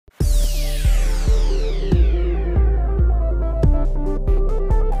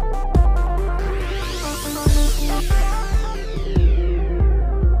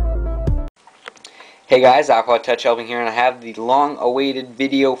Hey guys, iPod Touch helping here, and I have the long-awaited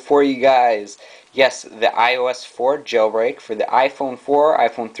video for you guys. Yes, the iOS 4 jailbreak for the iPhone 4,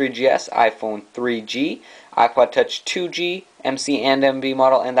 iPhone 3GS, iPhone 3G, iPod Touch 2G, MC and MB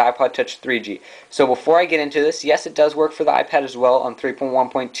model, and the iPod Touch 3G. So before I get into this, yes, it does work for the iPad as well on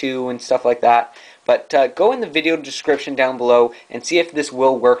 3.1.2 and stuff like that. But go in the video description down below and see if this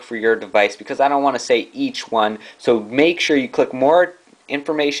will work for your device, because I don't want to say each one. So make sure you click more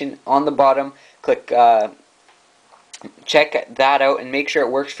information on the bottom. Click check that out and make sure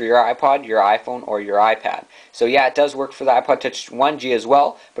it works for your iPod, your iPhone, or your iPad. So yeah, it does work for the iPod Touch 1G as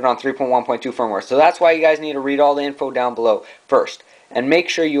well, but on 3.1.2 firmware. So that's why you guys need to read all the info down below first. And make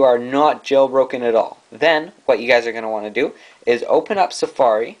sure you are not jailbroken at all. Then, what you guys are going to want to do is open up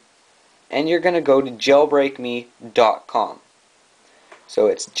Safari, and you're going to go to jailbreakme.com. So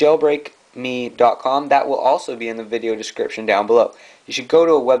it's jailbreakme.com. That will also be in the video description down below. You should go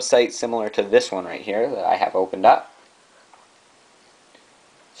to a website similar to this one right here that I have opened up.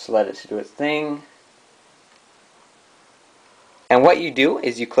 Just let it do its thing. And what you do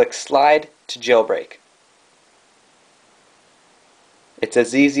is you click slide to jailbreak. It's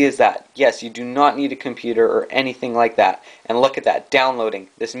as easy as that. Yes, you do not need a computer or anything like that. And look at that, downloading.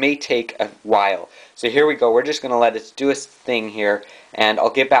 This may take a while. So here we go. We're just going to let it do its thing here. And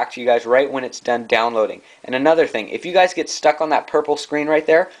I'll get back to you guys right when it's done downloading. And another thing, if you guys get stuck on that purple screen right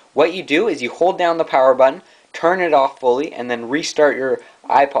there, what you do is you hold down the power button, turn it off fully, and then restart your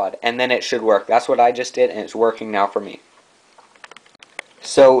iPod. And then it should work. That's what I just did, and it's working now for me.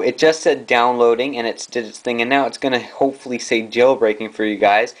 So it just said downloading, and it did its thing, and now it's going to hopefully say jailbreaking for you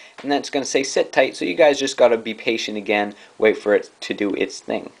guys, and then it's going to say sit tight, so you guys just got to be patient again, wait for it to do its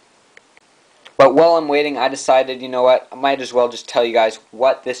thing. But while I'm waiting, I decided, you know what, I might as well just tell you guys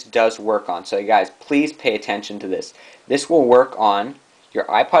what this does work on. So you guys, please pay attention to this. This will work on your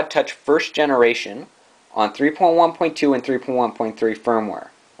iPod Touch first generation on 3.1.2 and 3.1.3 firmware,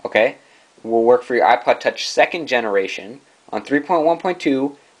 okay? It will work for your iPod Touch second generation on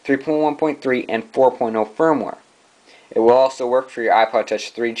 3.1.2, 3.1.3, and 4.0 firmware. It will also work for your iPod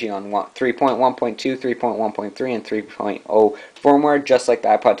Touch 3G on 3.1.2, 3.1.3, and 3.0 firmware, just like the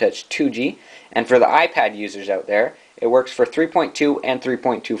iPod Touch 2G. And for the iPad users out there, it works for 3.2 and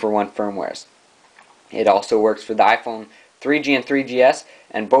 3.2 for 1 firmwares. It also works for the iPhone 3G and 3GS,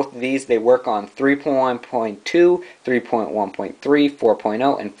 and both of these, they work on 3.1.2, 3.1.3,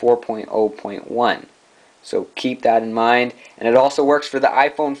 4.0, and 4.0.1. So keep that in mind. And it also works for the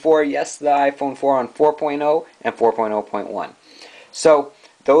iPhone 4. Yes, the iPhone 4 on 4.0 and 4.0.1. So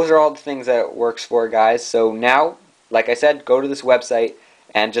those are all the things that it works for, guys. So now, like I said, go to this website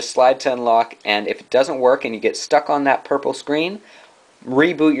and just slide to unlock. And if it doesn't work and you get stuck on that purple screen,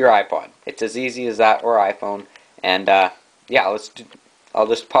 reboot your iPod. It's as easy as that, or iPhone. And yeah, I'll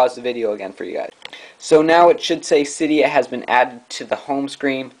just pause the video again for you guys. So now it should say Cydia has been added to the home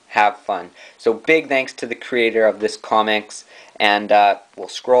screen. Have fun. So big thanks to the creator of this Comex. And we'll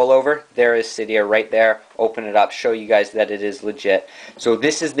scroll over. There is Cydia right there. Open it up. Show you guys that it is legit. So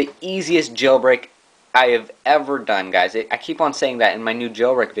this is the easiest jailbreak I have ever done, guys. I keep on saying that in my new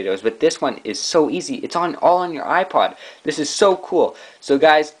jailbreak videos, but this one is so easy. It's all on your iPod. This is so cool. So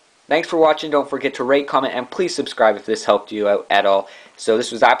guys, thanks for watching. Don't forget to rate, comment, and please subscribe if this helped you out at all. So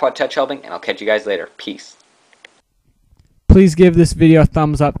this was iPod Touch helping, and I'll catch you guys later. Peace. Please give this video a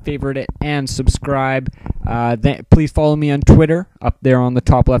thumbs up, favorite it, and subscribe. Please follow me on Twitter, up there on the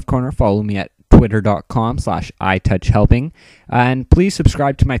top left corner. Follow me at twitter.com/itouchhelping. And please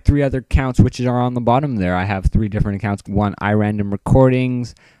subscribe to my 3 other accounts, which are on the bottom there. I have 3 different accounts. One, iRandom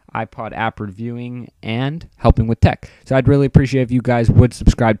Recordings, iPod app reviewing, and helping with tech. So I'd really appreciate if you guys would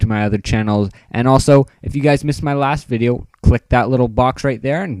subscribe to my other channels. And also, if you guys missed my last video, click that little box right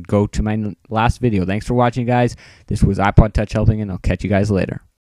there and go to my last video. Thanks for watching, guys. This was iPod Touch helping, and I'll catch you guys later.